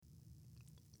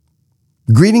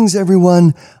Greetings,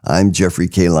 everyone. I'm Jeffrey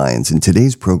K. Lyons. In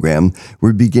today's program,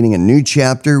 we're beginning a new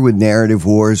chapter with Narrative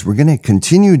Wars. We're going to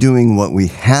continue doing what we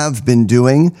have been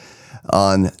doing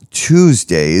on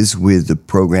Tuesdays with the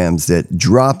programs that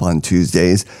drop on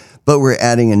Tuesdays, but we're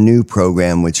adding a new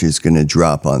program which is going to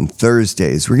drop on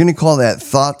Thursdays. We're going to call that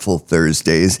Thoughtful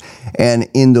Thursdays, and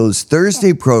in those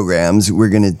Thursday programs, we're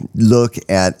going to look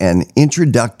at an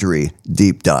introductory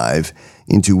deep dive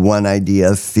into one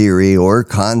idea, theory, or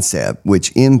concept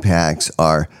which impacts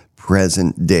our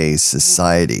present-day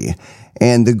society.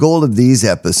 And the goal of these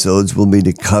episodes will be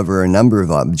to cover a number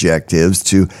of objectives: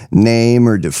 to name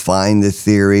or define the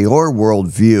theory or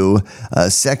worldview.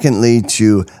 Secondly,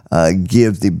 to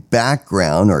give the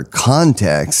background or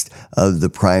context of the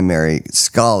primary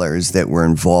scholars that were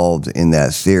involved in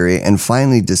that theory. And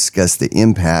finally, discuss the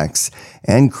impacts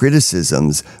and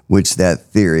criticisms which that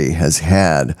theory has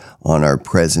had on our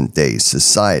present-day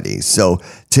society. So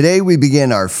today we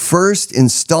begin our first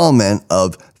installment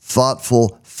of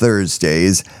Thoughtful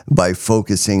Thursdays by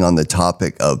focusing on the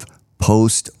topic of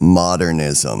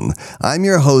postmodernism. I'm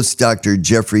your host, Dr.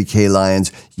 Jeffrey K.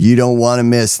 Lyons. You don't want to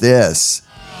miss this.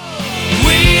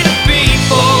 We the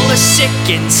people are sick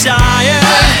and tired.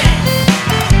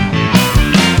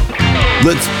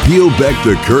 Let's peel back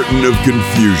the curtain of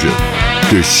confusion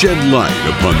to shed light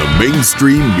upon the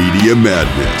mainstream media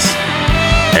madness.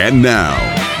 And now,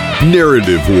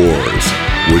 Narrative Wars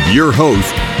with your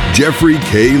host, Jeffrey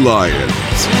K. Lyons.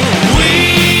 We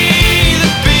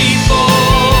the people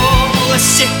are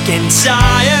sick and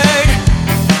tired.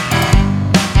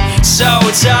 So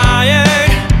tired.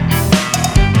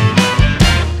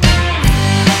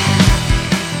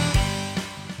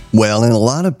 Well, and a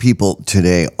lot of people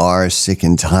today are sick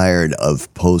and tired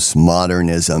of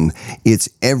postmodernism. It's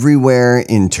everywhere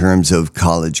in terms of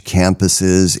college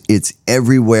campuses. It's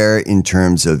everywhere in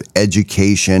terms of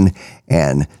education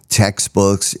and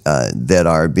textbooks that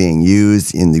are being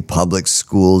used in the public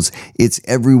schools. It's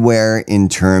everywhere in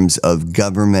terms of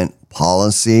government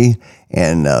policy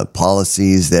and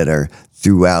policies that are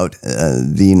throughout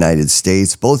the United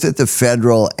States, both at the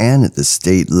federal and at the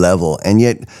state level. And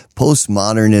yet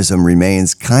postmodernism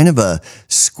remains kind of a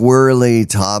squirrely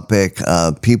topic.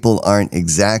 People aren't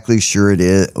exactly sure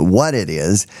what it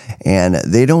is, and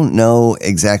they don't know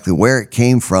exactly where it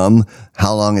came from,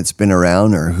 how long it's been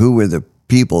around, or who were the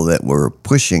people that were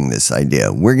pushing this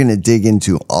idea. We're going to dig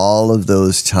into all of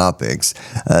those topics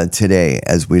today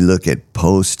as we look at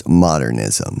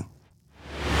postmodernism.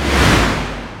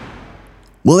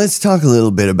 Well, let's talk a little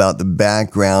bit about the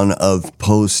background of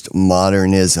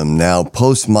postmodernism. Now,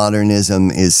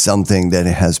 postmodernism is something that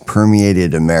has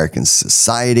permeated American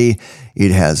society.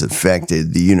 It has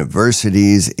affected the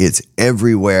universities. It's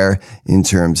everywhere in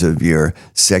terms of your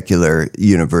secular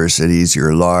universities,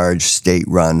 your large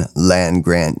state-run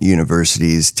land-grant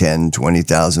universities, 10,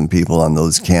 20,000 people on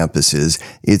those campuses.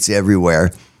 It's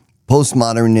everywhere.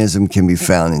 Postmodernism can be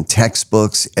found in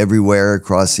textbooks everywhere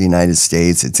across the United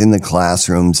States. It's in the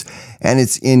classrooms, and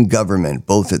it's in government,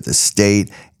 both at the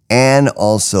state and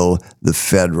also the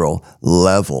federal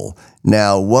level.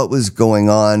 Now, what was going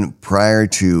on prior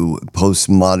to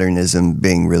postmodernism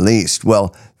being released?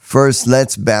 Well, first,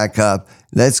 let's back up.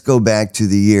 Let's go back to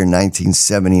the year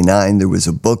 1979. There was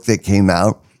a book that came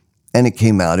out, and it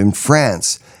came out in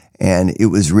France. And it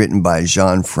was written by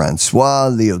Jean-Francois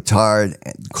Lyotard,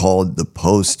 called The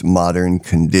Postmodern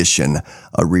Condition,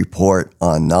 a report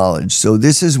on knowledge. So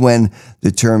this is when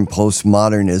the term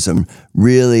postmodernism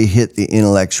really hit the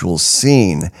intellectual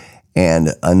scene,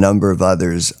 and a number of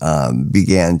others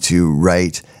began to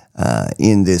write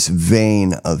in this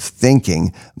vein of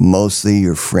thinking, mostly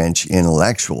your French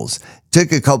intellectuals.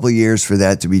 Took a couple years for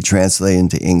that to be translated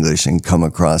into English and come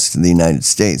across to the United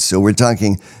States. So we're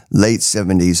talking late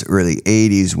 70s, early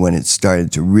 80s when it started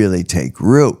to really take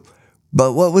root.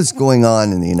 But what was going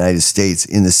on in the United States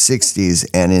in the 60s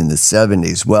and in the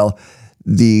 70s? Well,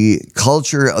 the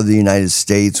culture of the United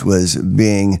States was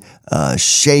being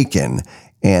shaken,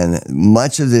 and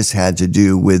much of this had to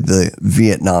do with the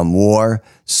Vietnam War.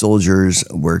 Soldiers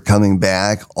were coming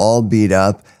back, all beat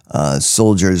up.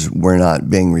 Soldiers were not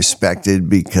being respected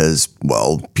because,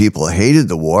 well, people hated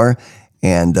the war,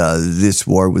 and this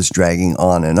war was dragging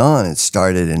on and on. It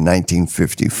started in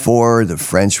 1954. The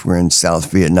French were in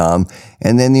South Vietnam,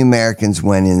 and then the Americans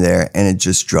went in there, and it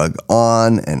just drug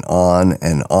on and on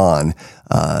and on,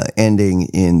 ending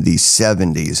in the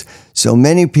 70s. So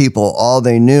many people, all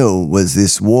they knew was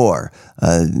this war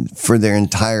for their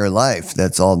entire life.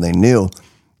 That's all they knew.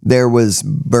 There was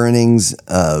burnings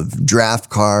of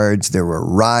draft cards, there were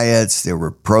riots, there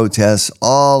were protests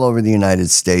all over the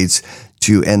United States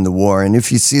to end the war. And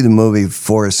if you see the movie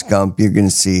Forrest Gump, you're going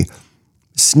to see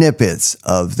snippets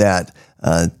of that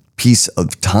piece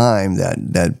of time,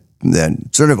 that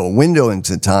sort of a window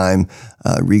into time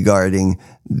regarding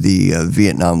the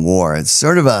Vietnam War. It's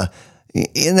sort of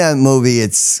in that movie,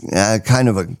 it's kind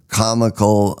of a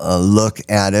comical look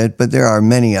at it, but there are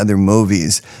many other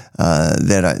movies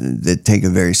that take a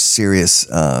very serious,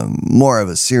 more of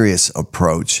a serious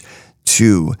approach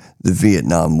to the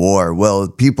Vietnam War. Well,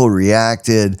 people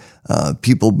reacted.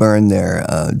 People burned their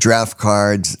draft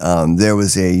cards. There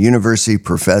was a university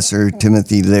professor,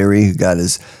 Timothy Leary, who got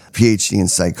his PhD in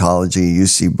psychology at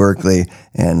UC Berkeley,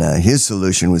 and his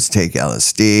solution was take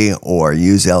LSD or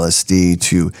use LSD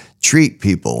to treat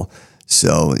people.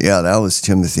 So, yeah, that was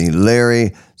Timothy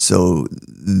Leary. So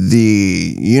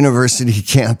the university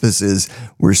campuses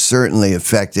were certainly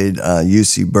affected.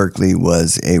 UC Berkeley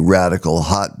was a radical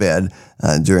hotbed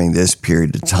during this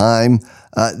period of time.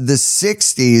 The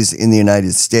 60s in the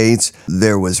United States,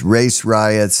 there was race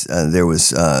riots, there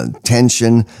was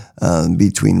tension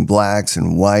between blacks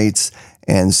and whites,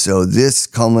 and so this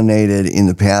culminated in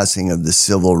the passing of the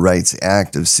Civil Rights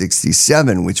Act of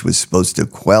 67, which was supposed to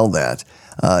quell that.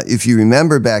 If you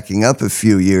remember backing up a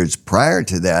few years prior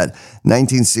to that,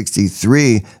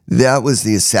 1963, that was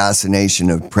the assassination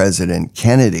of President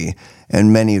Kennedy,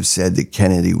 and many have said that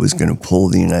Kennedy was going to pull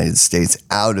the United States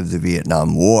out of the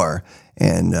Vietnam War.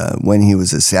 And when he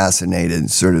was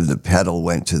assassinated, sort of the pedal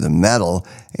went to the metal,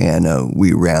 and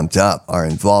we ramped up our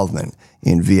involvement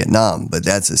in Vietnam. But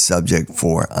that's a subject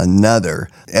for another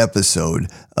episode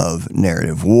of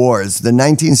Narrative Wars. The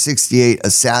 1968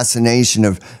 assassination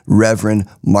of Reverend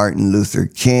Martin Luther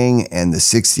King and the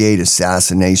 68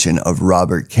 assassination of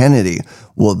Robert Kennedy.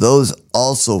 Well, those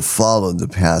also followed the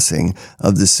passing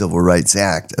of the Civil Rights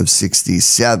Act of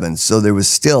 67. So there was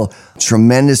still a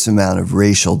tremendous amount of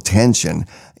racial tension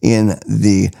in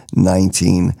the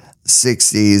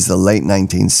 1960s, the late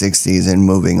 1960s, and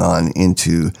moving on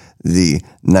into the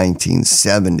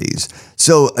 1970s.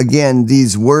 So again,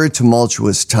 these were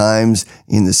tumultuous times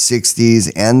in the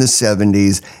 60s and the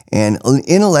 70s, and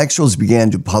intellectuals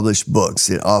began to publish books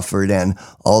that offered an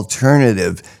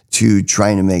alternative to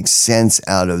trying to make sense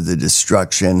out of the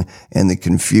destruction and the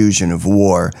confusion of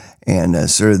war and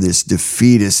sort of this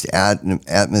defeatist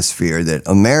atmosphere that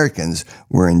Americans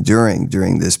were enduring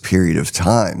during this period of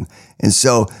time. And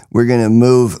so we're going to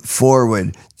move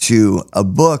forward to a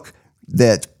book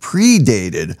that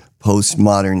predated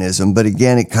postmodernism, but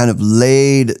again, it kind of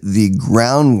laid the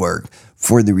groundwork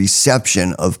for the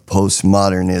reception of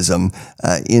postmodernism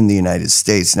in the United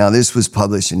States. Now, this was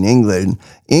published in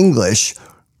English,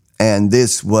 and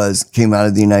this came out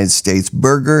of the United States.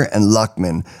 Berger and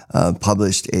Luckman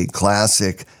published a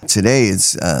classic. Today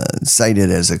it's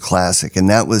cited as a classic, and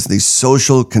that was The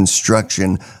Social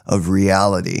Construction of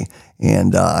Reality.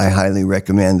 And I highly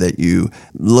recommend that you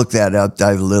look that up,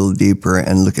 dive a little deeper,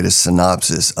 and look at a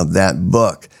synopsis of that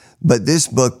book. But this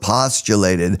book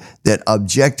postulated that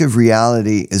objective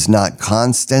reality is not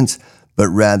constant, but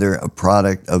rather a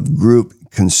product of group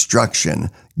construction,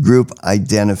 group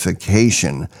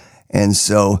identification. And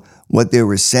so what they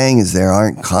were saying is there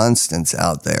aren't constants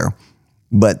out there,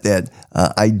 but that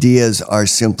ideas are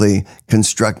simply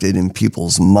constructed in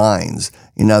people's minds.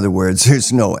 In other words,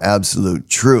 there's no absolute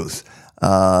truth.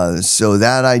 So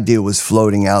that idea was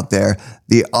floating out there.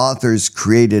 The authors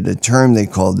created a term they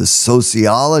called the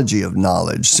sociology of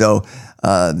knowledge. So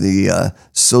the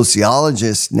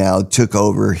sociologists now took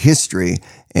over history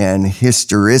and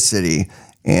historicity.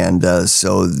 And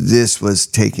so this was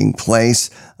taking place.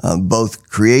 Both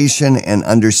creation and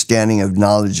understanding of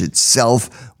knowledge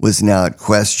itself was now at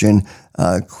question.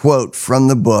 Quote from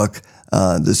the book,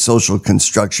 The Social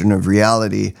Construction of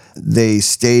Reality, they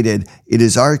stated, "It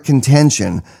is our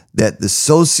contention that the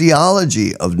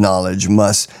sociology of knowledge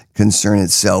must concern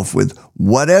itself with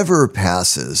whatever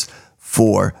passes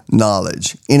for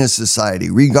knowledge in a society,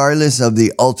 regardless of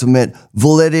the ultimate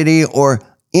validity or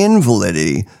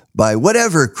invalidity by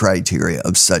whatever criteria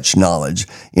of such knowledge."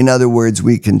 In other words,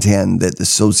 we contend that the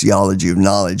sociology of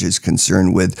knowledge is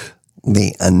concerned with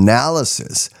the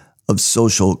analysis of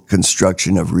social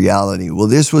construction of reality. Well,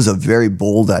 this was a very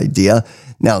bold idea.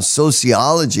 Now,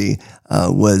 sociology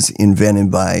was invented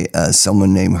by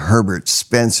someone named Herbert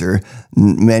Spencer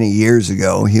many years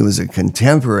ago. He was a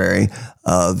contemporary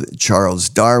of Charles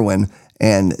Darwin,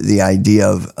 and the idea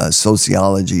of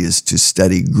sociology is to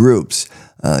study groups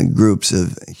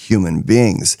of human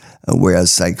beings,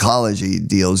 whereas psychology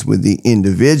deals with the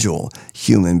individual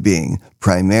human being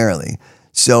primarily.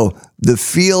 So the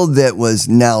field that was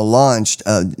now launched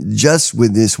just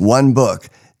with this one book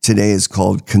today is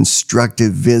called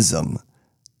constructivism.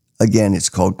 Again, it's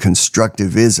called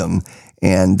constructivism,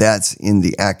 and that's in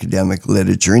the academic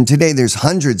literature. And today there's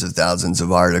hundreds of thousands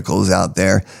of articles out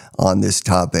there on this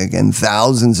topic and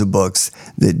thousands of books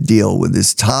that deal with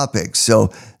this topic.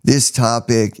 So this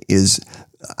topic is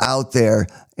out there,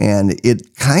 and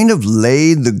it kind of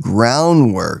laid the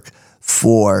groundwork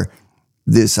for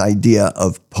this idea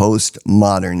of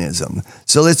postmodernism.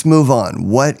 So let's move on.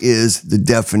 What is the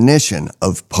definition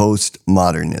of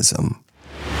postmodernism?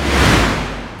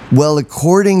 Well,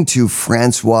 according to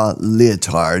Francois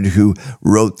Lyotard, who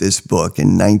wrote this book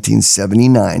in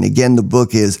 1979, again, the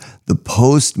book is The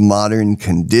Postmodern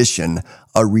Condition,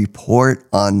 A Report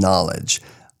on Knowledge.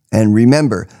 And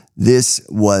remember, this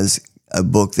was a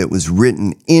book that was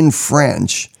written in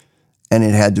French, and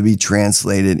it had to be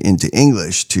translated into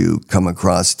English to come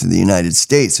across to the United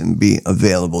States and be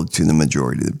available to the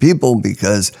majority of the people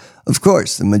because, of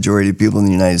course, the majority of people in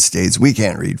the United States, we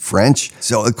can't read French.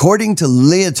 So according to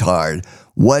Lyotard,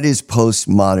 what is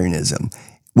postmodernism?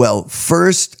 Well,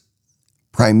 first,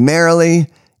 primarily,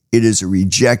 it is a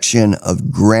rejection of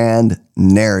grand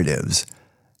narratives,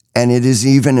 and it is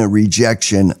even a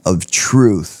rejection of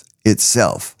truth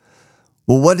itself.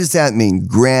 Well, what does that mean,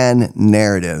 grand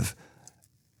narrative?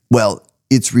 Well,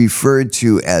 it's referred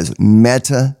to as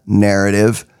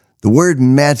meta-narrative. The word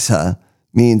meta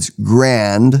means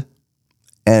grand,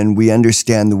 and we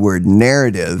understand the word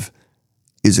narrative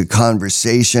is a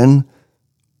conversation,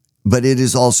 but it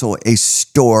is also a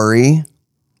story.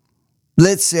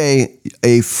 Let's say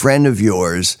a friend of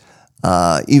yours,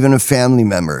 even a family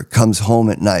member, comes home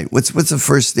at night. What's the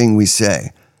first thing we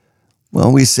say?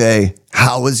 Well, we say,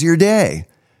 "How was your day?"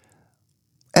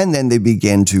 And then they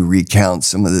begin to recount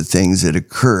some of the things that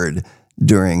occurred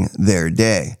during their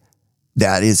day.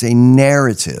 That is a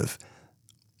narrative.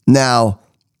 Now,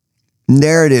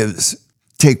 narratives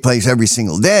take place every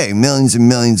single day. Millions and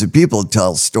millions of people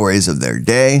tell stories of their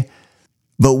day.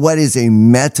 But what is a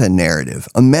meta-narrative?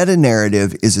 A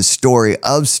meta-narrative is a story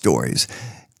of stories.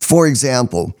 For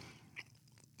example,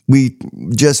 we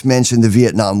just mentioned the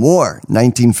Vietnam War,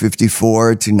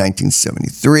 1954 to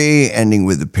 1973, ending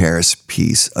with the Paris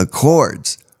Peace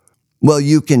Accords. Well,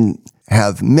 you can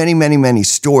have many, many, many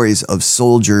stories of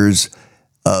soldiers,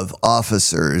 of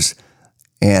officers,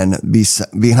 and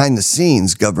behind the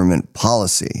scenes government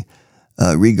policy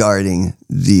regarding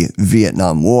the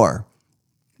Vietnam War.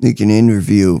 You can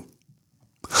interview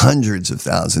hundreds of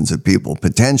thousands of people,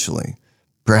 potentially,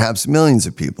 perhaps millions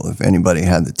of people if anybody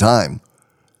had the time.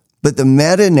 But the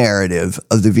meta-narrative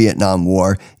of the Vietnam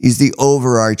War is the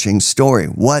overarching story.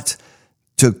 What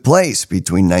took place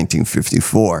between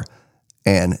 1954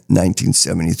 and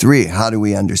 1973? How do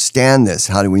we understand this?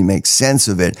 How do we make sense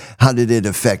of it? How did it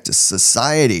affect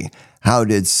society? How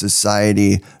did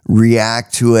society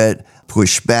react to it,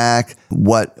 push back?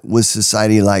 What was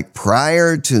society like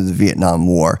prior to the Vietnam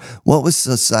War? What was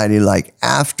society like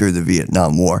after the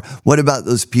Vietnam War? What about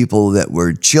those people that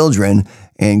were children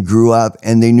and grew up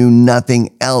and they knew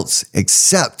nothing else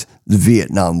except the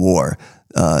Vietnam War?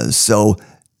 So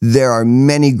there are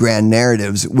many grand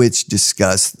narratives which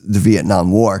discuss the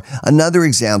Vietnam War. Another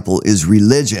example is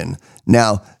religion.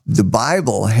 Now, the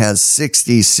Bible has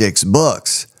 66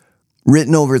 books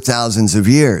written over thousands of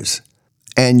years.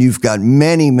 And you've got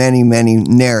many, many, many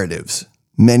narratives,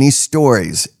 many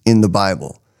stories in the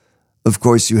Bible. Of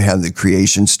course, you have the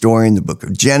creation story in the book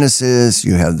of Genesis.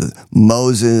 You have the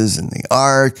Moses and the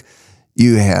Ark.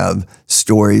 You have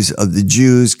stories of the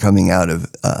Jews coming out of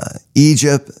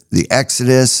Egypt, the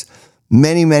Exodus,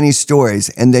 many, many stories.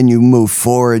 And then you move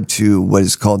forward to what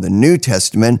is called the New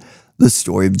Testament, the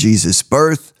story of Jesus'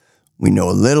 birth. We know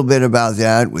a little bit about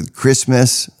that with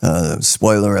Christmas.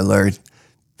 Spoiler alert.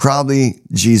 Probably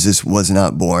Jesus was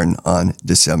not born on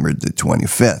December the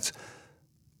 25th.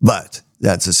 But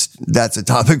that's a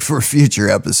topic for a future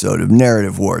episode of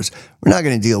Narrative Wars. We're not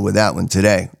going to deal with that one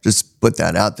today. Just put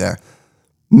that out there.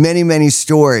 Many, many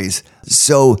stories.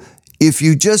 So if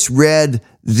you just read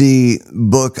the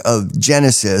book of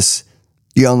Genesis,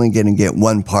 you're only going to get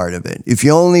one part of it. If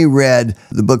you only read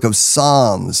the book of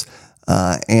Psalms,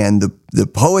 and the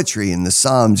poetry in the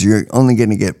Psalms, you're only going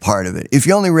to get part of it. If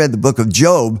you only read the book of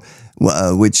Job,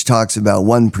 which talks about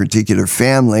one particular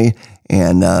family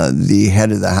and the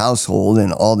head of the household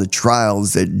and all the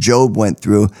trials that Job went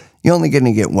through, you're only going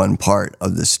to get one part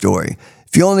of the story.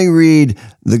 If you only read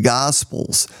the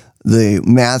Gospels, the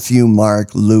Matthew,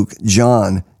 Mark, Luke,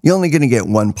 John, you're only going to get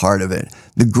one part of it.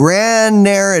 The grand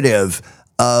narrative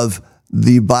of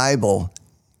the Bible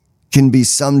can be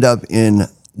summed up in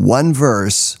one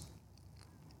verse,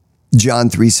 John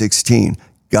 3:16.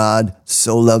 God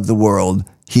so loved the world,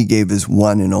 he gave his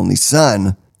one and only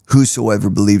Son, whosoever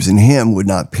believes in him would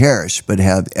not perish, but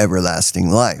have everlasting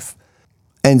life.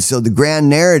 And so the grand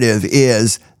narrative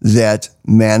is that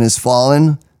man is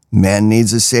fallen, man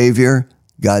needs a savior,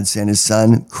 God sent his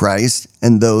son, Christ,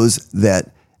 and those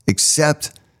that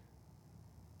accept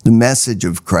the message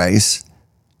of Christ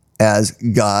as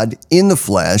God in the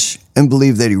flesh and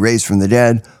believe that he raised from the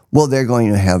dead, well, they're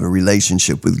going to have a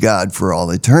relationship with God for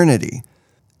all eternity.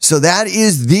 So that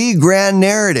is the grand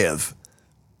narrative.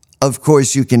 Of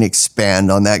course, you can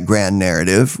expand on that grand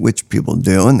narrative, which people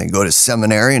do, and they go to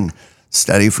seminary and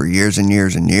study for years and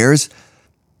years and years.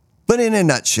 But in a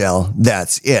nutshell,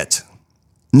 that's it.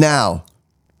 Now,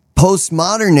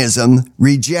 postmodernism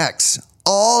rejects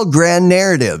all grand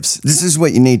narratives. This is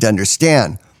what you need to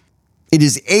understand. It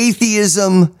is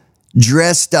atheism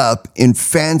dressed up in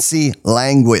fancy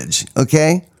language,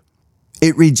 okay?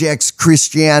 It rejects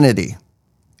Christianity.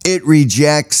 It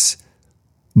rejects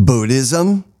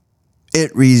Buddhism.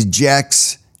 It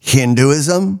rejects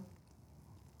Hinduism.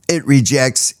 It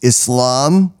rejects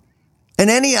Islam and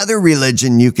any other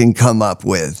religion you can come up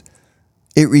with.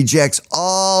 It rejects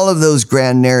all of those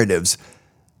grand narratives.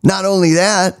 Not only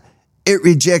that, it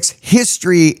rejects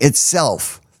history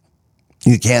itself.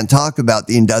 You can't talk about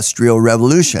the Industrial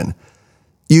Revolution.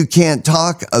 You can't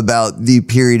talk about the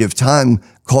period of time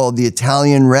called the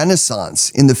Italian Renaissance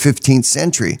in the 15th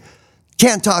century.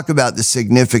 Can't talk about the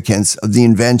significance of the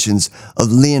inventions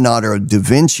of Leonardo da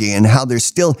Vinci and how they're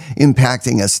still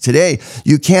impacting us today.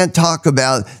 You can't talk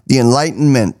about the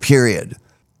Enlightenment period,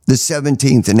 the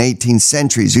 17th and 18th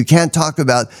centuries. You can't talk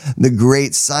about the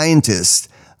great scientists.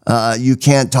 You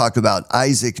can't talk about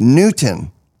Isaac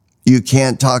Newton. You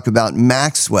can't talk about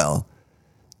Maxwell.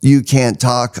 You can't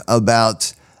talk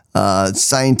about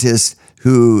scientists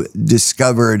who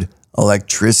discovered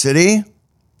electricity.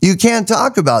 You can't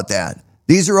talk about that.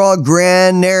 These are all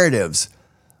grand narratives.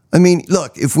 I mean,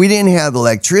 look, if we didn't have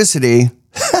electricity,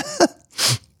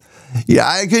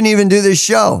 I couldn't even do this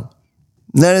show.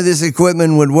 None of this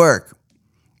equipment would work.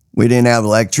 We didn't have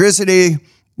electricity.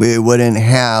 We wouldn't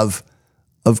have,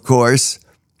 of course,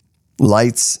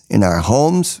 lights in our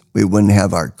homes. We wouldn't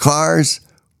have our cars.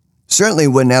 Certainly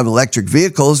wouldn't have electric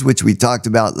vehicles, which we talked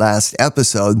about last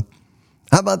episode.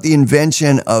 How about the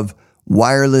invention of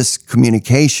wireless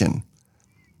communication,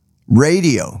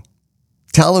 radio,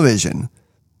 television?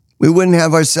 We wouldn't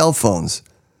have our cell phones.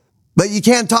 But you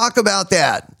can't talk about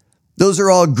that. Those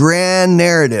are all grand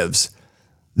narratives.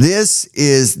 This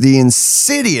is the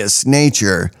insidious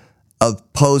nature of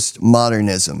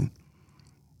postmodernism.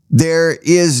 There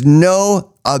is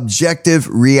no objective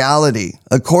reality,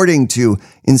 according to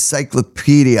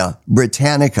Encyclopedia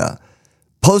Britannica.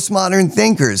 Postmodern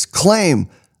thinkers claim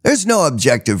there's no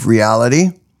objective reality.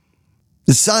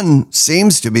 The sun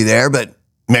seems to be there, but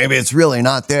maybe it's really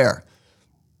not there.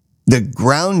 The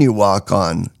ground you walk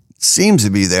on seems to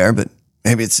be there, but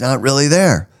maybe it's not really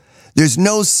there. There's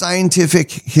no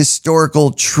scientific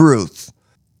historical truth.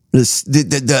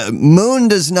 The moon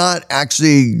does not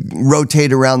actually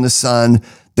rotate around the sun.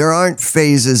 There aren't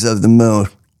phases of the moon.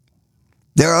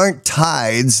 There aren't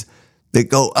tides that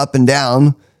go up and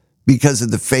down because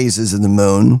of the phases of the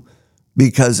moon,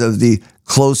 because of the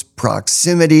close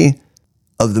proximity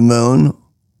of the moon,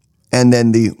 and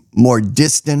then the more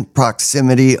distant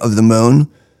proximity of the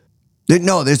moon.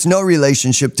 No, there's no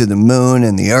relationship to the moon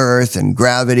and the earth and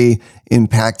gravity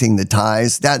impacting the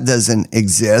tides. That doesn't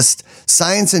exist.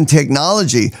 Science and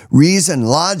technology, reason,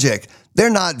 logic, they're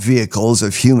not vehicles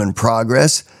of human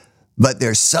progress, but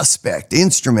they're suspect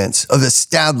instruments of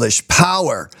established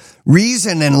power.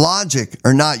 Reason and logic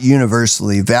are not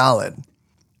universally valid.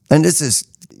 And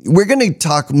we're going to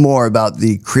talk more about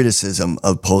the criticism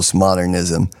of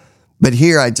postmodernism, but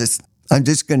here I'm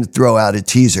just going to throw out a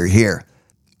teaser here.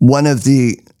 One of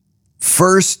the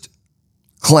first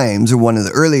claims, or one of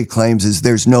the early claims, is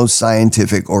there's no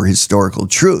scientific or historical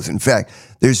truth. In fact,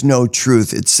 there's no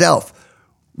truth itself.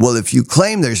 Well, if you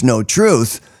claim there's no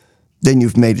truth, then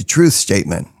you've made a truth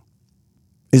statement.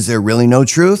 Is there really no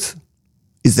truth?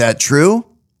 Is that true?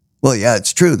 Well, yeah,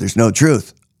 it's true. There's no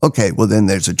truth. Okay, well, then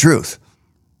there's a truth.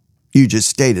 You just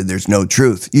stated there's no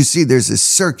truth. You see, there's a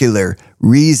circular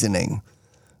reasoning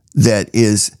that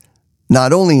is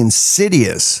not only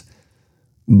insidious,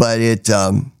 but it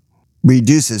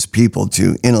reduces people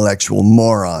to intellectual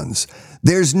morons.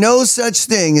 There's no such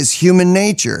thing as human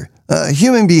nature,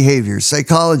 human behavior,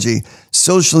 psychology,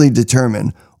 socially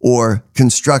determined or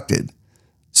constructed.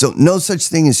 So no such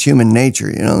thing as human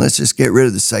nature. Let's just get rid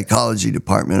of the psychology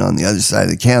department on the other side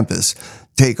of the campus.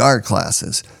 Take our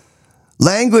classes.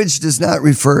 Language does not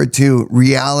refer to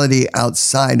reality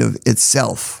outside of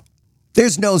itself.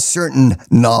 There's no certain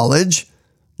knowledge,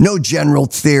 No general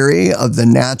theory of the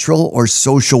natural or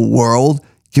social world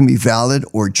can be valid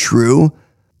or true.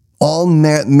 All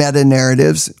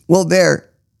meta-narratives, well, they're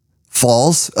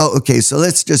false. Oh, okay, so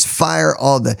let's just fire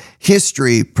all the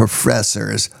history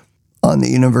professors on the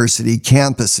university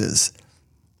campuses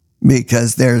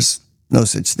because there's no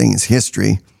such thing as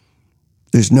history.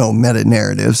 There's no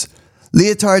meta-narratives.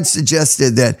 Lyotard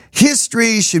suggested that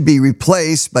history should be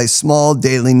replaced by small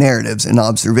daily narratives and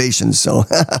observations. So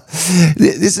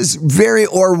this is very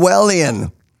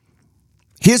Orwellian.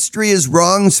 History is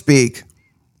wrong speak.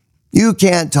 You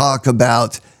can't talk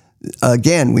about,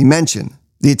 again, we mentioned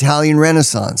the Italian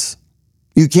Renaissance.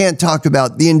 You can't talk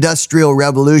about the Industrial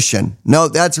Revolution. No,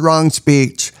 that's wrong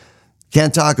speech.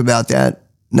 Can't talk about that.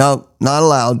 No, not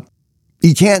allowed.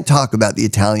 You can't talk about the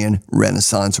Italian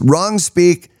Renaissance. Wrong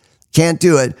speak. Can't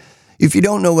do it. If you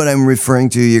don't know what I'm referring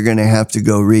to, you're going to have to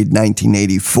go read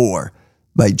 1984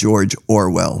 by George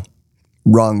Orwell.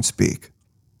 Wrong speak.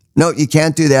 No, you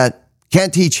can't do that.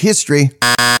 Can't teach history.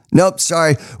 Nope,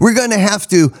 sorry. We're going to have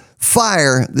to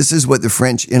fire, this is what the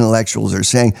French intellectuals are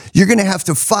saying, you're going to have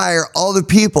to fire all the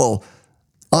people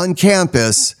on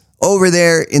campus over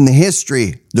there in the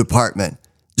history department.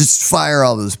 Just fire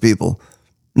all those people.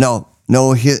 No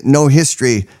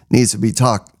history needs to be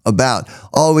talked about.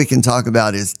 All we can talk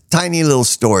about is tiny little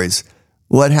stories.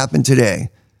 What happened today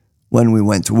when we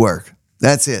went to work?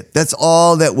 That's it. That's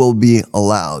all that will be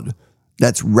allowed.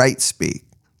 That's right speak.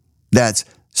 That's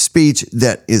speech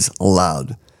that is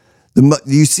allowed.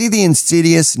 You see the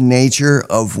insidious nature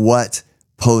of what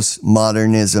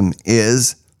postmodernism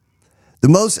is? The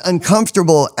most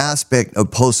uncomfortable aspect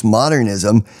of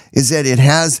postmodernism is that it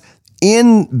has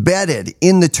embedded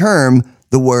in the term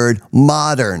the word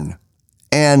modern.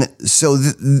 And so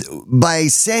by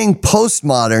saying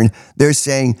postmodern, they're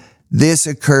saying this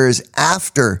occurs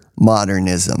after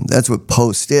modernism. That's what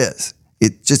post is.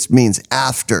 It just means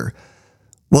after.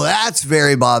 Well, that's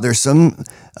very bothersome.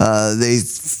 They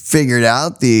figured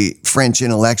out, the French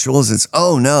intellectuals, it's,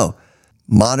 oh no,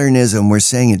 modernism, we're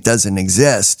saying it doesn't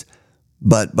exist.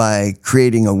 But by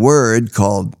creating a word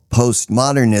called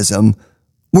postmodernism,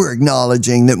 we're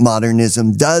acknowledging that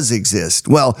modernism does exist.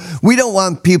 Well, we don't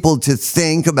want people to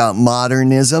think about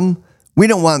modernism. We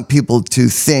don't want people to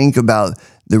think about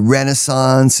the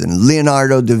Renaissance and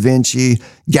Leonardo da Vinci,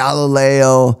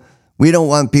 Galileo. We don't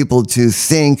want people to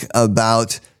think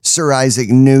about Sir Isaac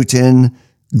Newton,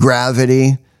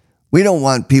 gravity. We don't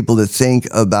want people to think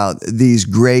about these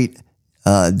great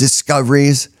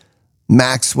discoveries,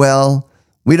 Maxwell.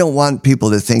 We don't want people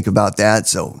to think about that.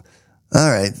 So, all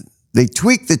right, they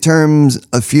tweaked the terms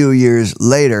a few years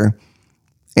later,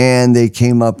 and they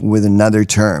came up with another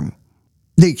term.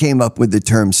 They came up with the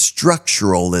term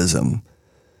structuralism.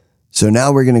 So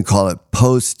now we're going to call it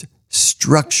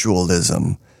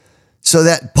post-structuralism. So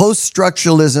that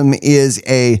post-structuralism is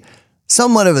a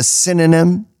somewhat of a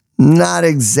synonym, not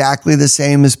exactly the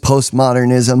same as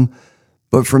postmodernism,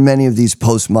 but for many of these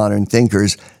postmodern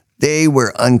thinkers, they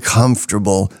were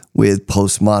uncomfortable with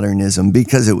postmodernism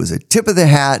because it was a tip of the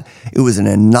hat. It was an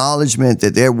acknowledgement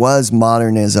that there was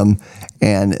modernism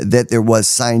and that there was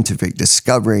scientific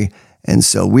discovery. And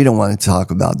so we don't want to talk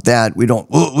about that. We don't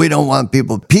want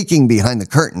people peeking behind the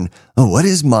curtain. Oh, what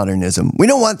is modernism? We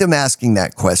don't want them asking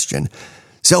that question.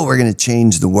 So we're going to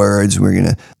change the words. We're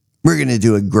going to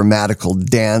do a grammatical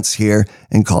dance here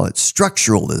and call it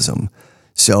structuralism.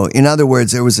 So in other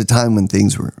words, there was a time when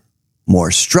things were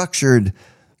more structured,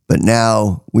 but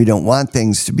now we don't want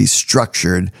things to be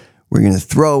structured. We're going to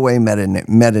throw away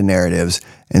meta-narratives,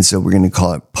 and so we're going to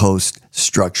call it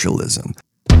post-structuralism.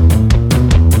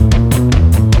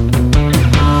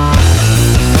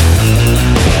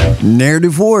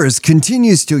 Narrative Wars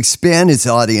continues to expand its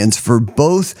audience for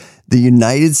both the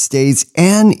United States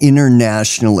and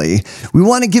internationally. We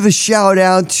want to give a shout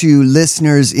out to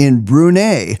listeners in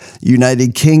Brunei,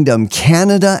 United Kingdom,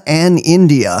 Canada, and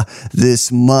India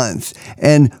this month.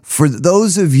 And for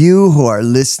those of you who are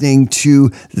listening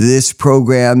to this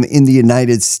program in the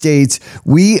United States,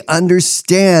 we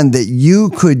understand that you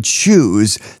could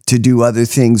choose to do other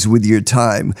things with your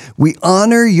time. We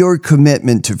honor your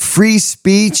commitment to free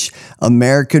speech,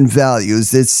 American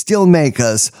values that still make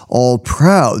us all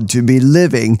proud to be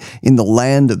living in the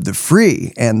land of the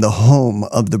free and the home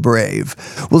of the brave.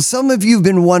 Well, some of you have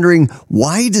been wondering,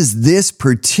 why does this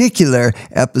particular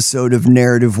episode of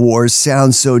Narrative Wars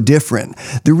sound so different?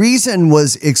 The reason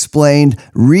was explained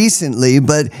recently,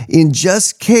 but in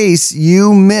just case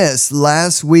you missed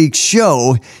last week's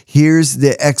show, here's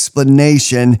the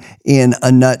explanation in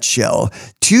a nutshell.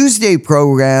 Tuesday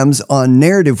programs on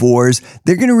Narrative Wars,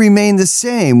 they're going to remain the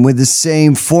same with the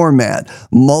same format.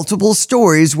 Multiple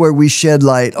stories where where we shed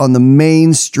light on the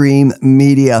mainstream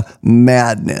media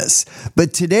madness.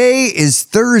 But today is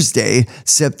Thursday,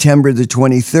 September the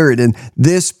 23rd, and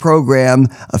this program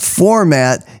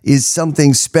format is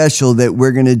something special that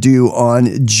we're going to do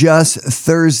on just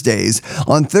Thursdays.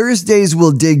 On Thursdays,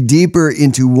 we'll dig deeper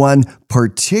into one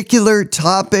particular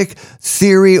topic,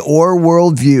 theory, or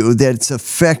worldview that's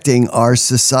affecting our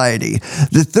society.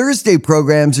 The Thursday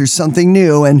programs are something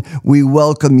new, and we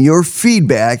welcome your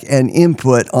feedback and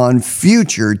input on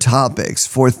future topics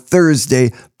for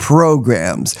Thursday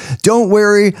programs. Don't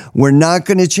worry, we're not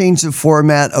going to change the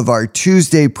format of our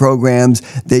Tuesday programs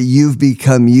that you've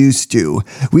become used to.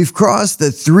 We've crossed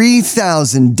the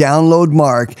 3,000 download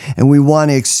mark, and we want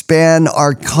to expand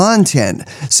our content.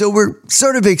 So we're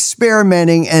sort of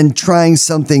experimenting and trying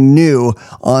something new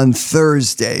on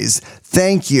Thursdays.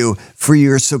 Thank you for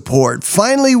your support.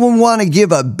 Finally, we want to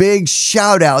give a big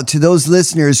shout out to those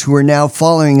listeners who are now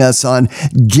following us on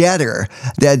Getter.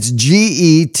 That's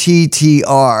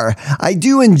Gettr. I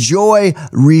do enjoy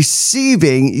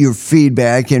receiving your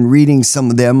feedback and reading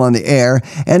some of them on the air.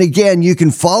 And again, you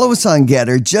can follow us on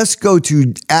Getter. Just go to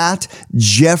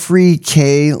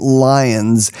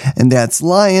 @JeffreyKLyons, and that's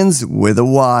Lions with a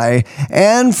Y.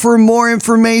 And for more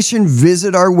information,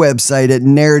 visit our website at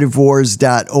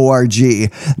narrativewars.org.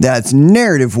 That's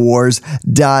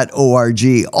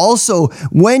narrativewars.org. Also,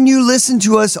 when you listen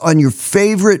to us on your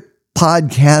favorite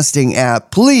podcasting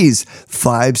app, please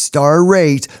 5-star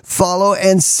rate, follow,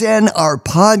 and send our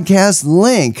podcast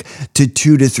link to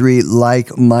 2 to 3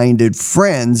 like-minded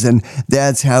friends. And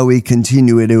that's how we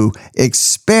continue to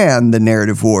expand the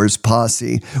Narrative Wars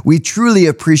posse. We truly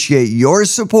appreciate your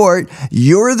support.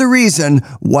 You're the reason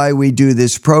why we do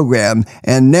this program.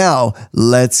 And now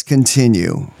let's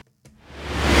continue.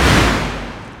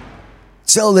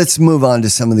 So let's move on to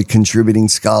some of the contributing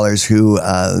scholars who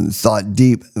thought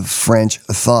deep French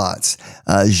thoughts.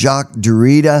 Jacques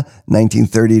Derrida,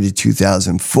 1930 to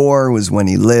 2004 was when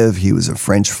he lived. He was a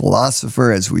French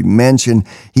philosopher, as we mentioned.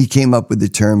 He came up with the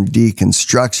term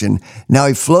deconstruction. Now,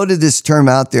 he floated this term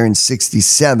out there in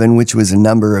 1967, which was a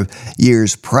number of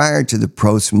years prior to the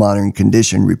Postmodern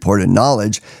Condition Report of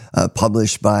Knowledge,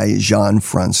 published by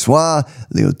Jean-Francois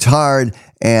Lyotard.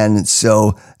 And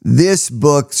so this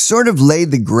book sort of laid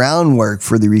the groundwork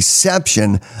for the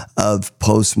reception of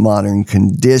postmodern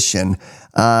condition.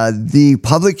 The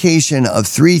publication of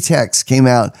 3 texts came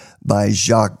out by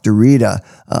Jacques Derrida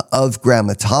of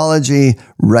grammatology,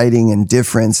 writing and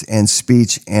difference, and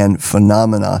speech and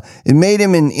phenomena. It made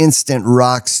him an instant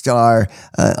rock star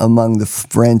among the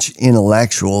French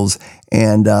intellectuals,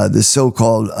 and the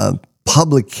so-called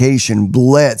publication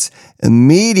blitz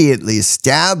immediately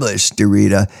established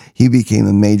Derrida. He became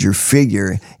a major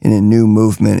figure in a new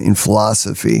movement in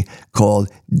philosophy called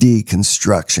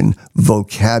deconstruction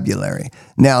vocabulary.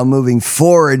 Now, moving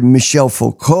forward, Michel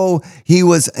Foucault, he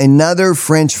was another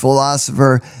French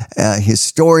philosopher,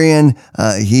 historian.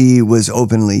 He was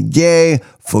openly gay.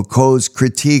 Foucault's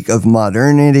critique of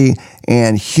modernity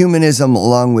and humanism,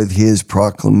 along with his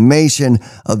proclamation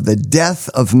of the death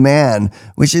of man,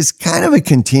 which is kind of a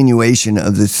continuation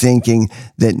of the thinking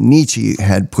that Nietzsche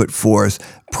had put forth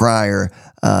prior.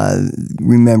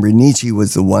 Remember, Nietzsche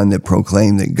was the one that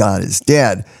proclaimed that God is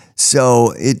dead.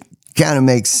 So it kind of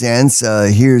makes sense.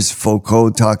 Here's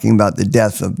Foucault talking about the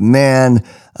death of man,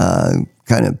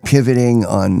 kind of pivoting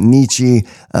on Nietzsche,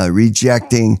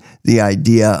 rejecting the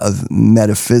idea of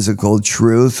metaphysical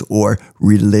truth or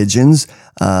religions,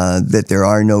 that there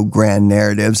are no grand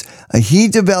narratives. He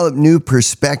developed new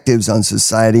perspectives on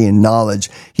society and knowledge.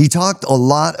 He talked a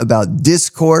lot about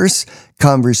discourse,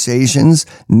 conversations,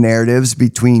 narratives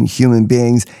between human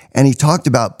beings, and he talked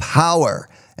about power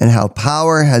and how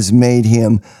power has made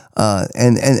him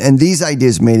and these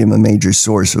ideas made him a major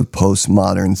source of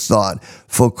postmodern thought.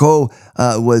 Foucault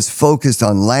was focused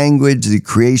on language, the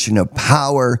creation of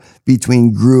power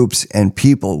between groups and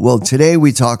people. Well, today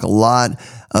we talk a lot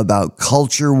about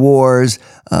culture wars,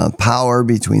 power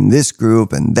between this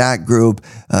group and that group.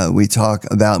 We talk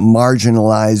about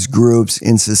marginalized groups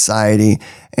in society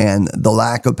and the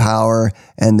lack of power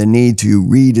and the need to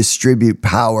redistribute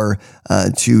power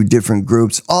to different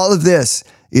groups. All of this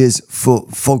is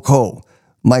Foucault,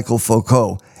 Michael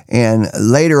Foucault. And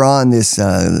later on, this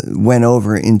went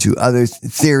over into other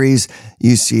theories.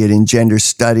 You see it in gender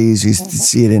studies. You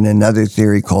see it in another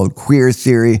theory called queer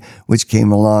theory, which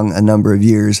came along a number of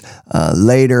years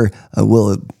later.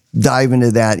 We'll dive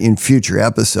into that in future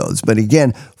episodes. But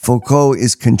again, Foucault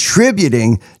is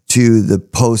contributing to the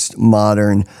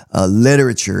postmodern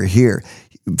literature here.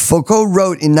 Foucault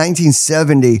wrote in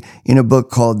 1970 in a book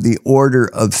called The Order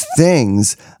of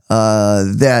Things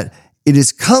that It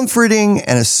is comforting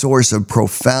and a source of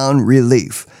profound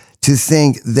relief to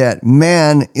think that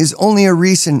man is only a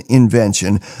recent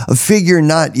invention, a figure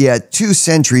not yet 2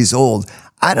 centuries old.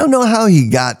 I don't know how he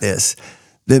got this,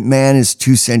 that man is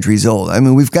 2 centuries old. I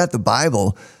mean, we've got the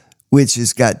Bible, which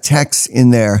has got texts in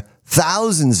there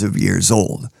thousands of years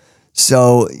old.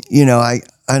 So, I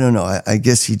don't know. I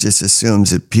guess he just assumes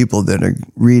that people that are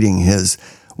reading his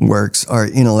works are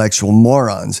intellectual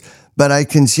morons. But I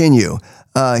continue.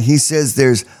 He says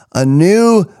there's a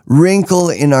new wrinkle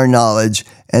in our knowledge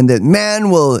and that man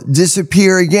will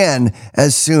disappear again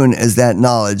as soon as that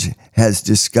knowledge has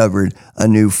discovered a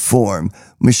new form.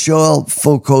 Michel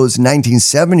Foucault's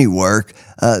 1970 work,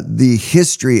 The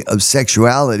History of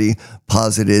Sexuality,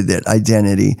 posited that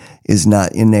identity is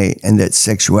not innate and that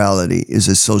sexuality is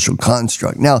a social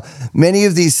construct. Now, many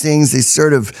of these things, they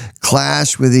sort of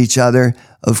clash with each other.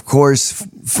 Of course,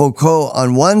 Foucault,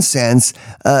 on one sense,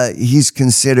 he's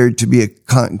considered to be a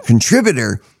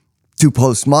contributor to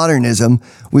postmodernism.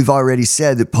 We've already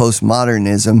said that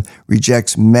postmodernism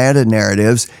rejects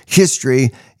meta-narratives.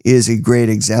 History is a great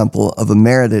example of a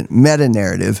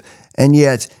meta-narrative. And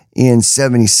yet, in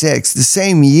 1976, the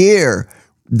same year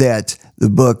that the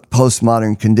book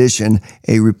Postmodern Condition,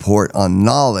 a report on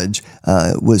knowledge,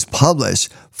 was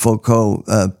published, Foucault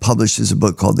publishes a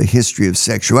book called The History of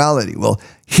Sexuality. Well,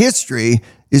 history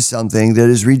is something that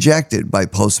is rejected by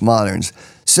postmoderns.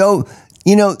 So,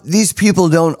 these people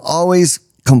don't always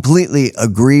completely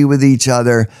agree with each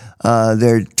other.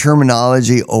 Their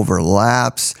terminology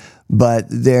overlaps, but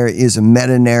there is a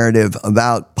meta-narrative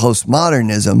about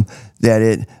postmodernism that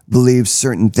it believes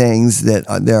certain things, that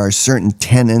there are certain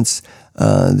tenets,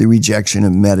 the rejection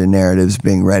of meta-narratives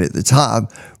being right at the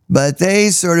top, but they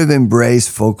sort of embrace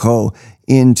Foucault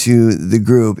into the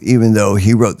group, even though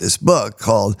he wrote this book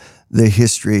called The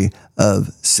History of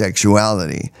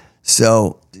Sexuality.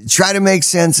 So try to make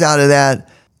sense out of that.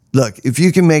 Look, if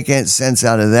you can make sense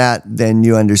out of that, then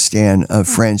you understand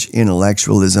French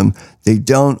intellectualism. They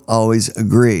don't always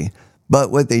agree.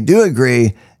 But what they do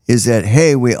agree is that,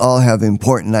 hey, we all have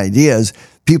important ideas.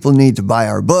 People need to buy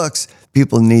our books.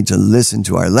 People need to listen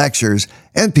to our lectures.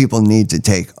 And people need to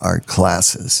take our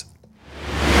classes.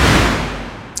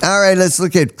 All right, let's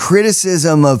look at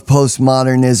criticism of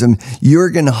postmodernism.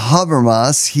 Jürgen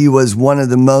Habermas, he was one of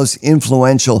the most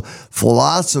influential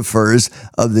philosophers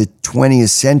of the 20th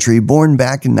century, born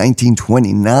back in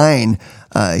 1929.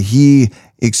 He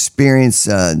experienced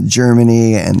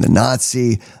Germany and the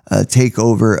Nazi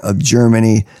takeover of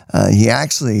Germany. He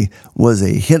actually was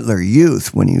a Hitler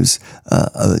youth when he was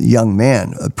a young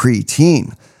man, a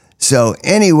preteen. So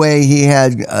anyway, he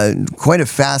had quite a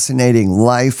fascinating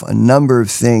life, a number of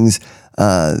things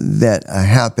that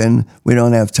happened. We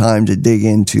don't have time to dig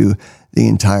into the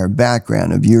entire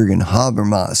background of Jürgen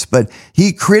Habermas, but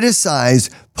he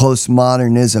criticized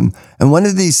postmodernism. And one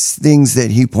of these things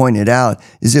that he pointed out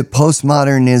is that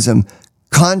postmodernism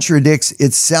contradicts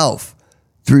itself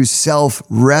through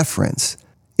self-reference.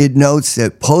 It notes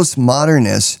that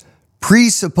postmodernists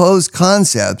presuppose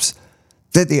concepts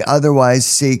that they otherwise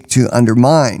seek to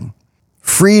undermine: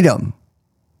 freedom,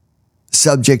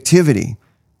 subjectivity,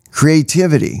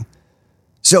 creativity.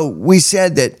 So we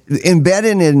said that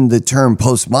embedded in the term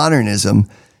postmodernism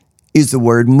is the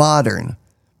word modern.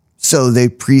 So they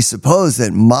presuppose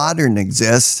that modern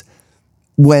exists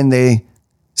when they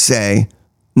say,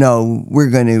 no, we're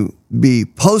going to be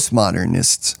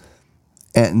postmodernists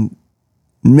and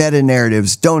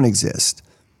meta-narratives don't exist.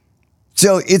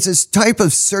 So it's a type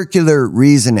of circular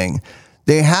reasoning.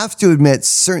 They have to admit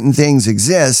certain things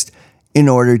exist in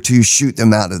order to shoot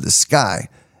them out of the sky.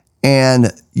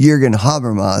 And Jürgen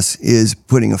Habermas is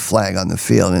putting a flag on the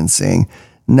field and saying,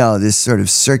 no, this sort of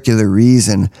circular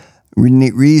reasoning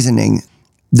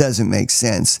doesn't make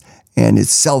sense. And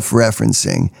it's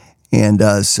self-referencing. And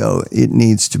so it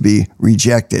needs to be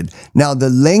rejected. Now, the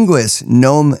linguist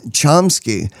Noam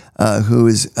Chomsky, who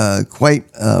is quite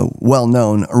well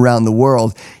known around the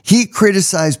world, he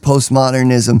criticized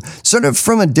postmodernism sort of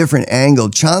from a different angle.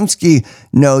 Chomsky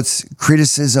notes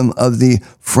criticism of the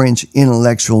French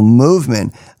intellectual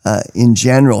movement in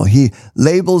general. He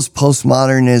labels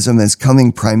postmodernism as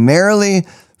coming primarily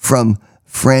from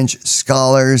French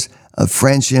scholars,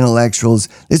 French intellectuals.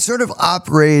 They sort of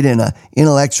operate in an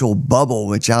intellectual bubble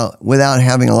without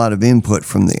having a lot of input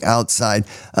from the outside.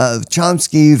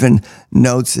 Chomsky even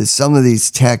notes that some of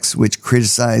these texts which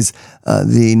criticize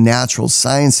the natural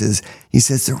sciences, he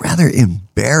says they're rather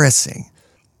embarrassing.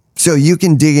 So you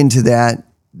can dig into that.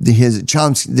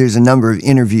 Chomsky, there's a number of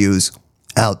interviews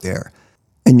out there,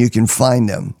 and you can find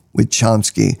them with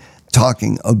Chomsky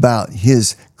talking about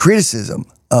his criticism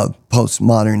of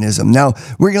postmodernism. Now,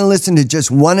 we're going to listen to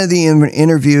just one of the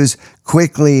interviews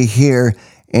quickly here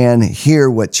and hear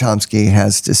what Chomsky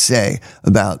has to say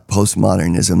about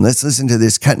postmodernism. Let's listen to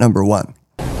this, cut number 1.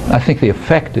 I think the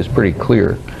effect is pretty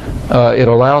clear. It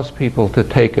allows people to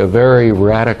take a very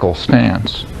radical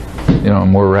stance,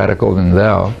 more radical than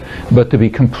thou, but to be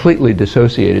completely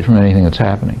dissociated from anything that's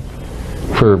happening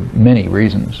for many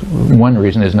reasons. One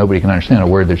reason is nobody can understand a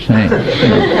word they're saying.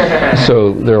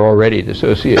 So they're already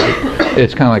dissociated.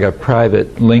 It's kind of like a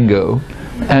private lingo.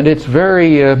 And it's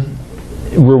very,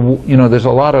 there's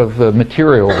a lot of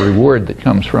material reward that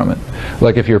comes from it.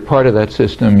 Like if you're part of that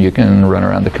system, you can run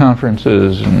around to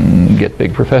conferences and get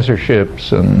big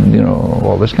professorships and,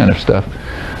 all this kind of stuff.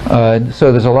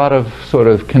 So there's a lot of sort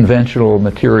of conventional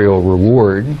material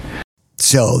reward.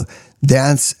 So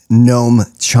that's Noam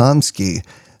Chomsky,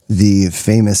 the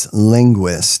famous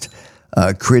linguist,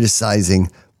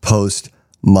 criticizing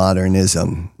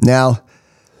postmodernism. Now,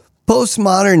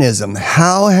 postmodernism,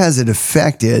 how has it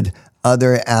affected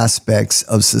other aspects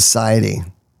of society?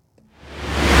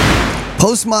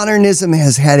 Postmodernism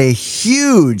has had a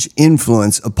huge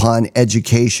influence upon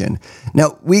education.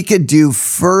 Now, we could do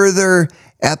further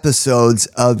episodes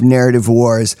of Narrative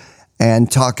Wars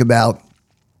and talk about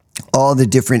all the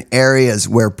different areas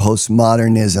where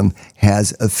postmodernism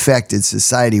has affected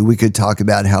society. We could talk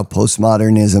about how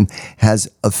postmodernism has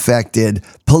affected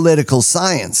political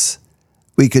science.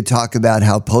 We could talk about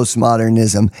how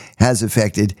postmodernism has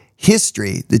affected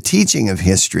history, the teaching of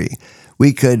history.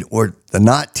 Or the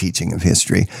not teaching of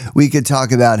history. We could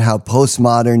talk about how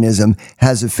postmodernism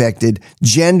has affected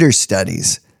gender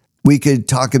studies. We could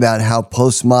talk about how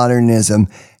postmodernism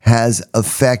has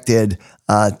affected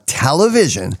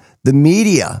television, the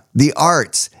media, the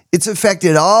arts. It's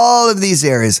affected all of these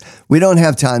areas. We don't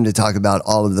have time to talk about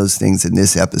all of those things in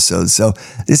this episode. So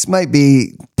this might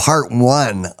be part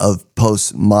 1 of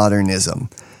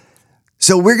postmodernism.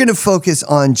 So we're going to focus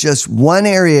on just one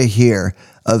area here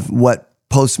of what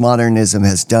postmodernism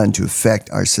has done to affect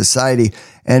our society,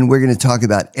 and we're going to talk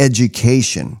about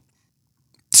education.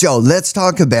 So let's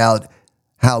talk about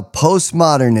how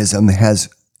postmodernism has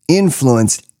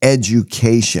influenced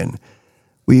education.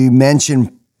 We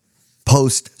mentioned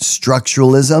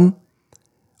post-structuralism.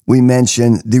 We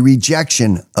mentioned the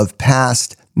rejection of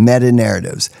past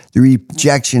meta-narratives, the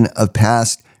rejection of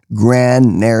past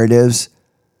grand narratives,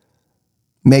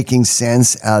 making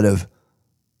sense out of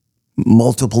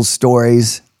multiple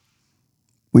stories.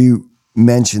 We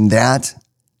mentioned that.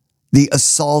 The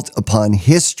assault upon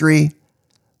history,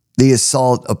 the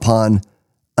assault upon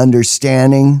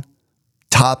understanding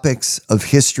topics of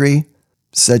history,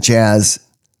 such as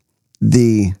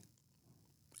the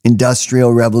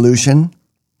Industrial Revolution.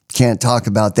 Can't talk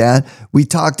about that. We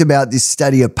talked about the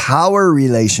study of power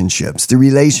relationships, the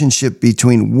relationship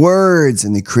between words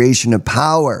and the creation of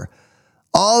power.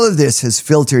 All of this has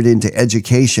filtered into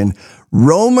education.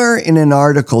 Romer, in an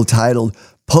article titled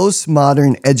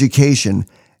Postmodern Education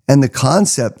and the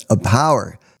Concept of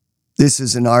Power. This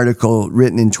is an article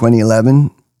written in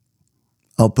 2011.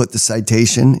 I'll put the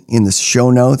citation in the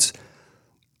show notes.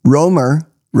 Romer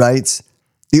writes,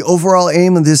 the overall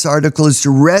aim of this article is to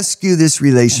rescue this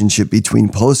relationship between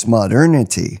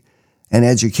postmodernity and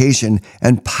education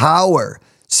and power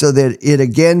so that it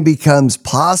again becomes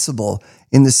possible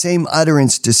in the same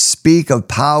utterance to speak of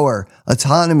power,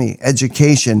 autonomy,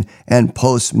 education, and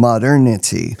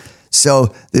postmodernity.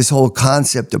 So this whole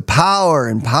concept of power,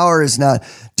 and power is not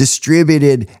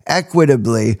distributed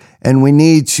equitably, and we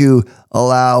need to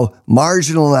allow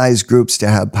marginalized groups to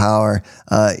have power.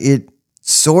 It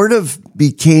sort of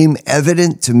became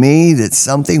evident to me that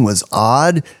something was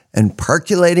odd and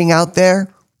percolating out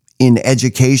there in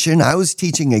education. I was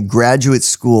teaching a graduate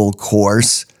school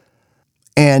course,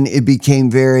 and it became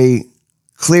very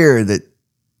clear that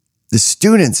the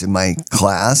students in my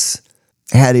class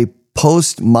had a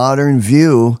postmodern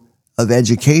view of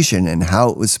education and how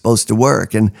it was supposed to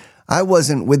work. And I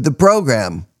wasn't with the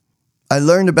program. I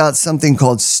learned about something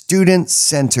called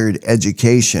student-centered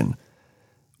education,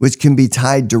 which can be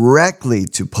tied directly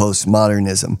to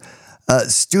postmodernism.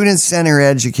 Student-centered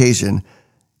education.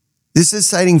 This is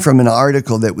citing from an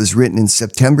article that was written in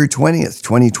September 20th,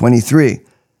 2023.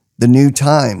 The New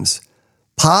Times,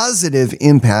 positive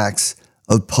impacts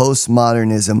of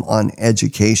postmodernism on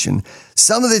education.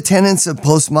 Some of the tenets of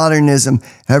postmodernism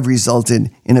have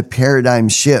resulted in a paradigm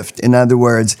shift. In other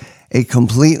words, a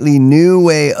completely new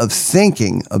way of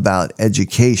thinking about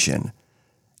education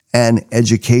and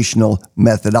educational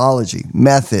methodology,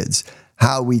 methods,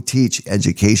 how we teach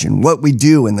education, what we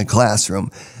do in the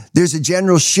classroom. There's a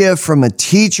general shift from a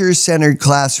teacher-centered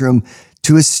classroom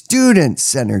to a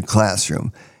student-centered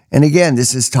classroom. And again,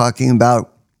 this is talking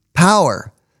about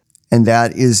power. And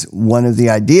that is one of the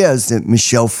ideas that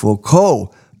Michel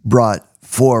Foucault brought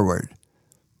forward.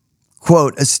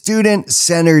 Quote, a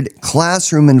student-centered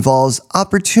classroom involves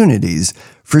opportunities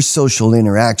for social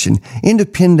interaction,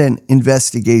 independent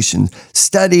investigation,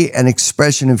 study and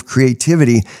expression of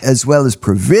creativity, as well as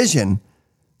provision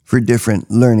for different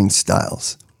learning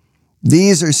styles.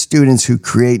 These are students who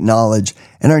create knowledge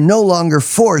and are no longer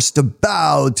forced to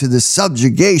bow to the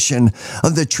subjugation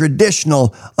of the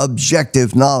traditional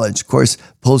objective knowledge. Of course,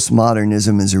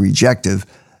 postmodernism is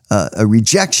a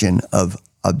rejection of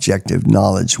objective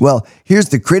knowledge. Well, here's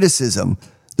the criticism.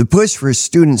 The push for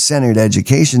student-centered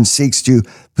education seeks to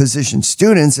position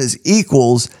students as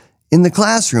equals in the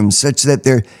classroom, such that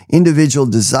their individual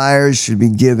desires should be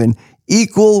given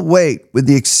equal weight with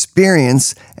the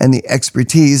experience and the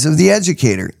expertise of the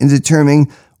educator in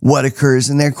determining what occurs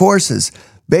in their courses.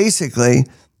 Basically,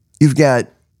 you've got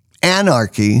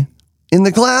anarchy in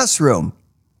the classroom,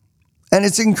 and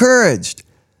it's encouraged.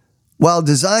 While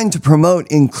designed to promote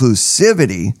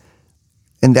inclusivity,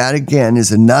 and that again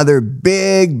is another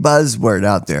big buzzword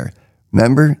out there.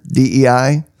 Remember,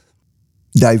 DEI,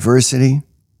 diversity,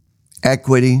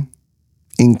 equity,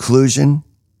 inclusion,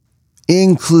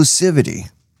 inclusivity.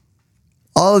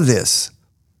 All of this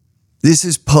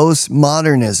is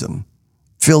postmodernism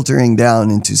filtering down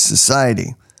into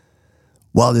society.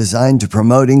 While designed to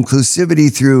promote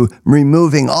inclusivity through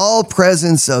removing all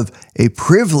presence of a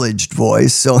privileged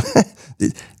voice, so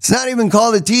it's not even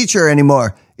called a teacher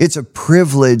anymore, it's a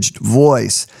privileged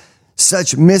voice.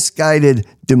 Such misguided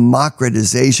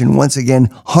democratization once again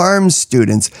harms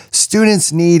students.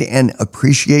 Students need an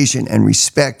appreciation and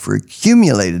respect for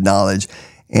accumulated knowledge,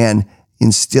 and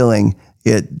instilling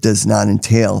it does not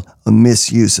entail a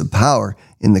misuse of power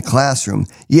in the classroom.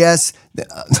 Yes,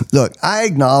 look, I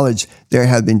acknowledge there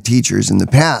have been teachers in the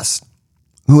past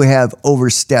who have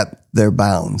overstepped their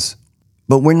bounds,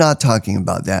 but we're not talking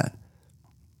about that.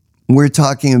 We're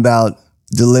talking about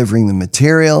delivering the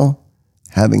material,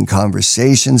 having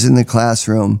conversations in the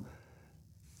classroom,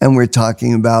 and we're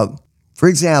talking about, for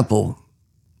example,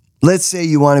 let's say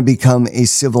you want to become a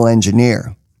civil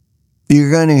engineer.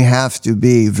 You're going to have to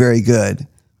be very good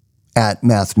at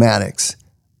mathematics.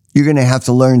 You're going to have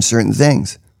to learn certain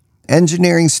things.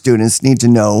 Engineering students need to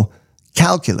know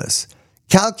calculus.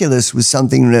 Calculus was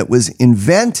something that was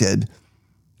invented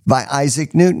by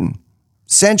Isaac Newton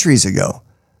centuries ago.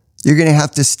 You're going to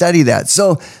have to study that.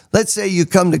 So let's say you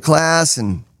come to class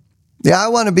and, I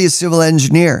want to be a civil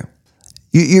engineer.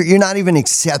 You're not even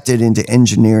accepted into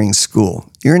engineering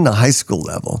school. You're in the high school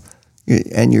level,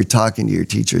 and you're talking to your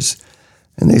teachers,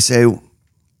 and they say, you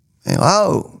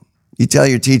tell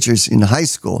your teachers in high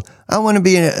school, I want to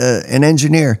be an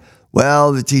engineer.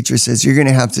 Well, the teacher says, you're going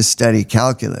to have to study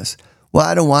calculus. Well,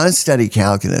 I don't want to study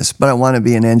calculus, but I want to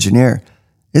be an engineer.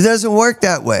 It doesn't work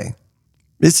that way.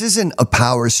 This isn't a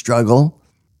power struggle.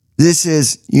 This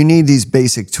is, you need these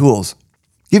basic tools.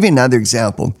 Give you another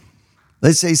example.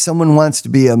 Let's say someone wants to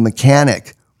be a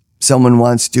mechanic. Someone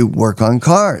wants to work on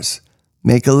cars,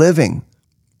 make a living,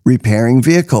 repairing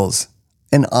vehicles,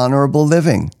 an honorable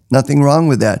living. Nothing wrong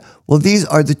with that. Well, these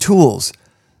are the tools.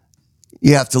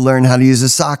 You have to learn how to use a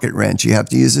socket wrench. You have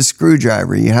to use a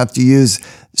screwdriver. You have to use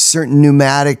certain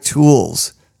pneumatic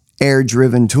tools,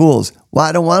 air-driven tools. Well,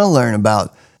 I don't want to learn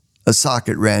about a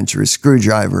socket wrench or a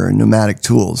screwdriver or pneumatic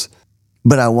tools,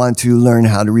 but I want to learn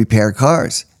how to repair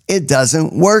cars. It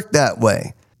doesn't work that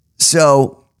way.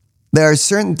 So there are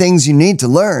certain things you need to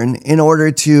learn in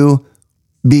order to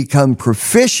become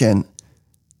proficient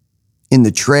in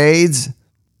the trades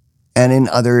and in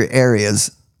other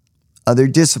areas, other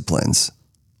disciplines.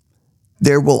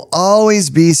 There will always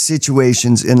be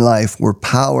situations in life where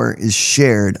power is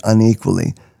shared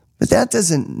unequally. But that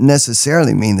doesn't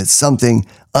necessarily mean that something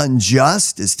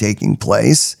unjust is taking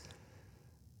place.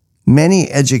 Many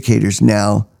educators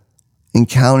now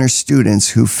encounter students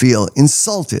who feel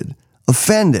insulted,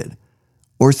 offended,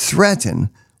 or threatened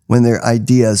when their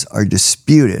ideas are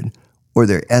disputed or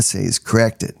their essays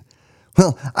corrected.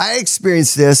 Well, I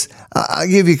experienced this. I'll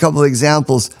give you a couple of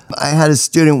examples. I had a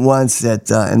student once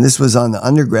that, and this was on the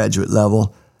undergraduate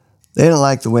level, they didn't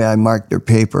like the way I marked their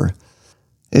paper.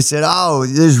 They said,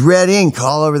 there's red ink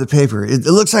all over the paper. It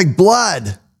looks like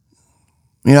blood.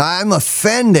 I'm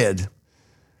offended.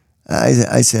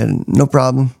 I said, no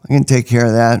problem. I can take care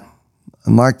of that. I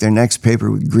marked their next paper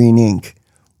with green ink.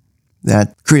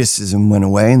 That criticism went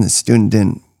away and the student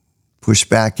didn't push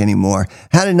back anymore.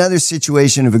 Had another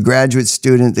situation of a graduate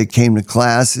student that came to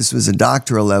class. This was a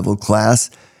doctoral level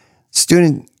class.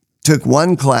 Student took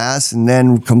one class and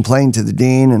then complained to the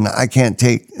dean, and I can't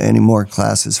take any more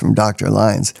classes from Dr.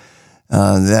 Lyons.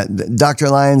 That Dr.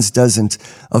 Lyons doesn't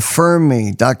affirm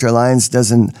me. Dr. Lyons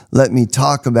doesn't let me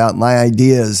talk about my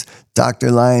ideas.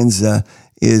 Dr. Lyons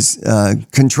is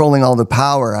controlling all the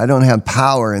power. I don't have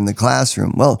power in the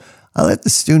classroom. Well, I let the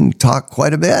student talk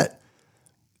quite a bit,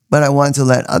 but I want to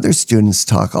let other students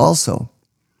talk also.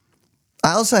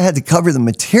 I also had to cover the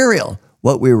material,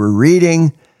 what we were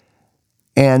reading,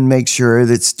 and make sure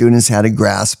that students had a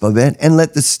grasp of it and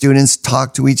let the students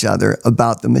talk to each other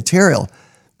about the material.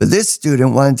 But this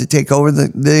student wanted to take over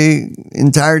the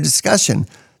entire discussion,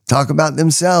 talk about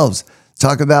themselves,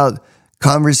 talk about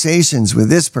conversations with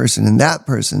this person and that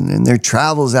person and their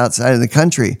travels outside of the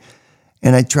country.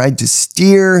 And I tried to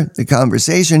steer the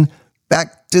conversation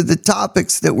back to the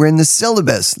topics that were in the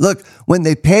syllabus. Look, when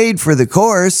they paid for the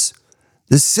course,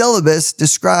 the syllabus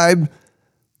described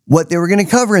what they were going to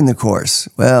cover in the course.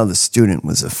 Well, the student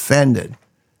was offended.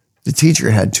 The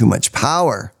teacher had too much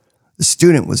power. The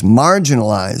student was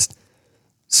marginalized.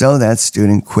 So that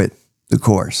student quit the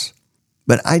course.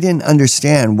 But I didn't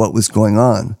understand what was going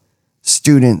on.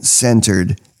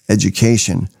 Student-centered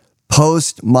education,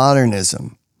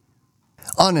 postmodernism.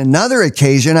 On another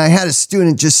occasion, I had a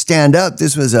student just stand up.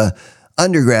 This was an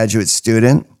undergraduate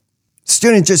student.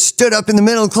 Student just stood up in the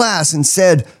middle of class and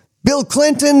said, "Bill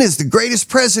Clinton is the greatest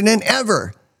president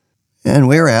ever." And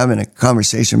we were having a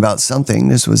conversation about something.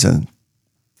 This was a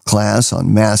class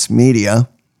on mass media.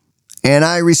 And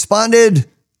I responded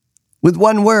with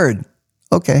one word,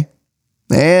 "Okay."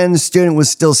 And the student was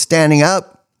still standing up.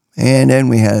 And then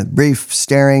we had a brief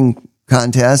staring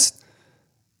contest.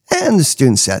 And the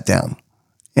student sat down.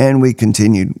 And we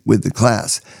continued with the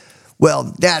class.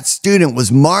 Well, that student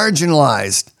was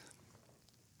marginalized.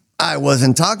 I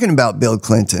wasn't talking about Bill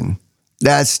Clinton.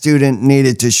 That student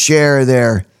needed to share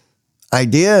their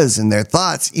ideas and their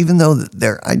thoughts, even though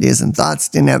their ideas and thoughts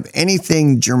didn't have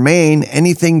anything germane,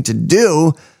 anything to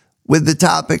do with the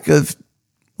topic of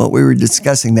what we were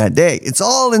discussing that day. It's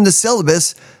all in the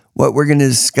syllabus, what we're going to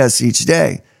discuss each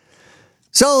day.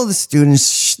 So the student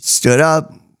stood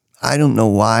up. I don't know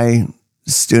why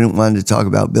the student wanted to talk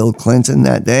about Bill Clinton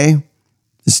that day.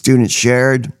 The student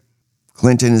shared,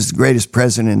 "Clinton is the greatest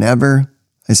president ever."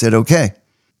 I said, "Okay."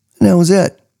 And that was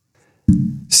it.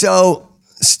 So,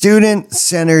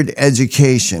 student-centered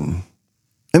education.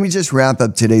 Let me just wrap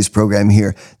up today's program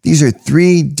here. These are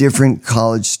 3 different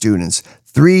college students,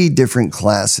 3 different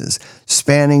classes,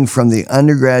 spanning from the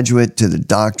undergraduate to the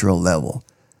doctoral level.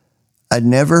 I'd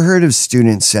never heard of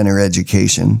student-centered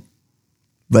education,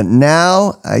 but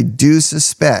now I do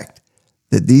suspect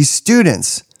that these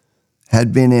students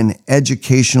had been in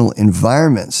educational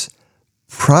environments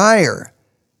prior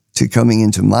to coming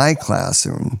into my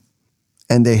classroom,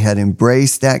 and they had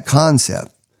embraced that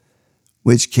concept,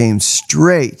 which came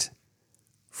straight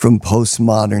from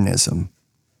postmodernism.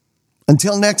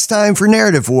 Until next time for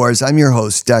Narrative Wars, I'm your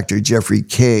host, Dr. Jeffrey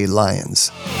K.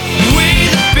 Lyons. We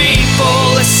the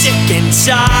people are sick and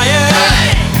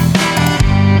tired.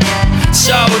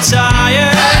 So tired.